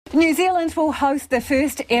New Zealand will host the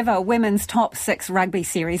first ever women's top 6 rugby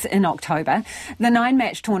series in October. The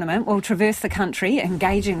 9-match tournament will traverse the country,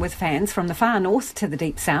 engaging with fans from the far north to the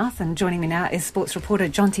deep south. And joining me now is sports reporter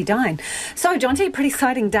Jonty Dine. So, Jonty, pretty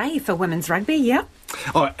exciting day for women's rugby, yeah?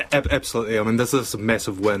 Oh, absolutely. I mean, this is a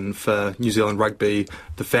massive win for New Zealand rugby,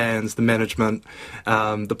 the fans, the management,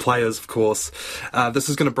 the players, of course. This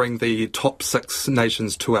is going to bring the top 6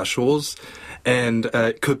 nations to our shores, and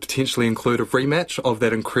it could potentially include a rematch of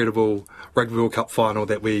that incredible Rugby World Cup final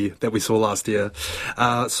that we saw last year.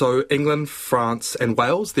 So England, France and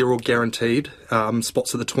Wales, they're all guaranteed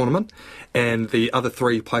spots at the tournament, and the other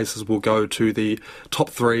 3 places will go to the top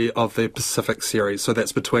 3 of the Pacific series. So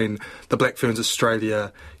that's between the Black Ferns,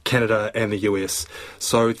 Australia, Canada and the US.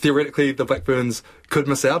 So theoretically the Black Ferns could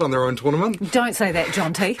miss out on their own tournament. Don't say that,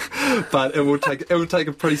 Jonty. But it will take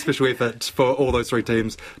a pretty special effort for all those 3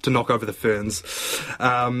 teams to knock over the Ferns.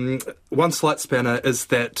 One slight spanner is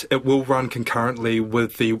that it will run concurrently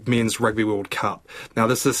with the Men's Rugby World Cup. Now,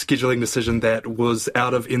 this is a scheduling decision that was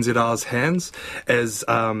out of NZR's hands, as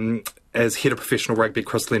head of professional rugby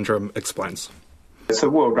Chris Lendrum explains. It's a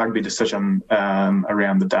World Rugby decision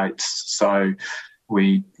around the dates, so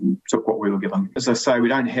we took what we were given. As I say, we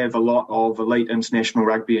don't have a lot of elite international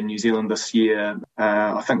rugby in New Zealand this year.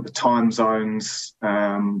 I think the time zones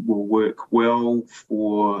will work well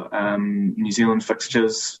for New Zealand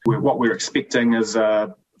fixtures. What we're expecting is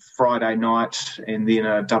a Friday night and then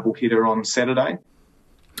a double header on Saturday.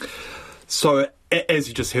 So, as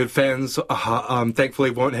you just heard, fans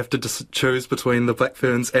thankfully won't have to choose between the Black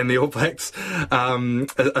Ferns and the All Blacks,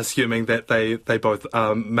 assuming that they both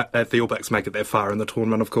the All Blacks make it that far in the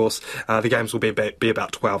tournament. Of course, the games will be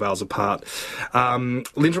about 12 hours apart.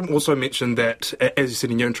 Lendrum also mentioned that, as you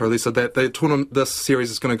said in your intro, Lisa, that the tournament, this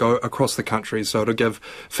series is going to go across the country, so it'll give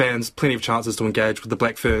fans plenty of chances to engage with the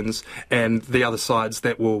Black Ferns and the other sides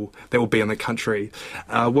that will be in the country.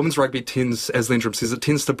 Women's rugby tends, as Lendrum says, it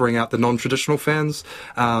tends to bring out the non-traditional fans.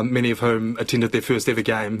 Many of whom attended their first ever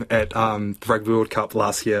game at the Rugby World Cup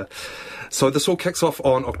last year. So this all kicks off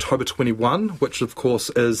on October 21, which of course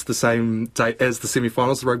is the same date as the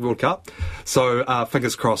semi-finals of the Rugby World Cup. So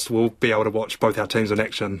fingers crossed we'll be able to watch both our teams in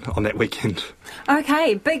action on that weekend.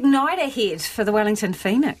 Okay, big night ahead for the Wellington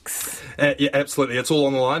Phoenix. Yeah, absolutely. It's all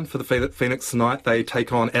on the line for the Phoenix tonight. They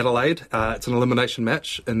take on Adelaide. It's an elimination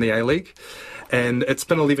match in the A-League. And it's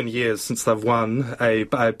been 11 years since they've won a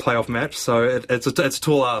playoff match, so it's a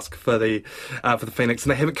tall ask for the Phoenix,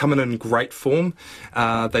 and they haven't come in great form.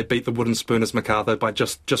 They beat the Wooden Spooners Macarthur by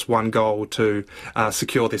just one goal to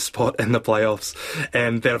secure their spot in the playoffs,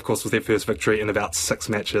 and that, of course, was their first victory in about 6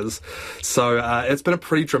 matches. So it's been a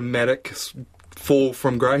pretty dramatic fall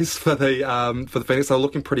from grace for the Phoenix. They were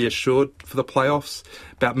looking pretty assured for the playoffs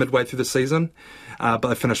about midway through the season. But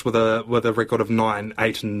they finished with a record of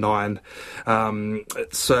 8-9.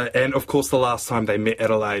 And of course, the last time they met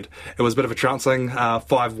Adelaide, it was a bit of a trouncing,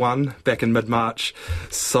 5-1 back in mid-March.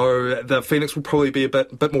 So the Phoenix will probably be a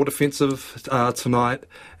bit more defensive tonight,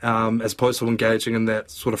 as opposed to engaging in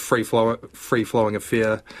that sort of free-flowing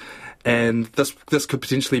affair. And this could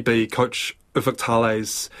potentially be Coach Ufuk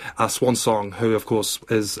Tale's swan song, who of course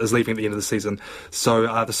is leaving at the end of the season. So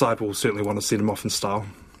the side will certainly want to send him off in style.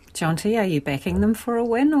 Jonty, are you backing them for a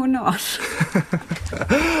win or not?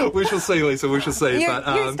 We shall see, Lisa, we shall see.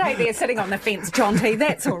 You stay there sitting on the fence, Jonty,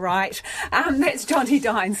 that's all right. That's Jonty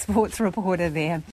Dine, sports reporter there.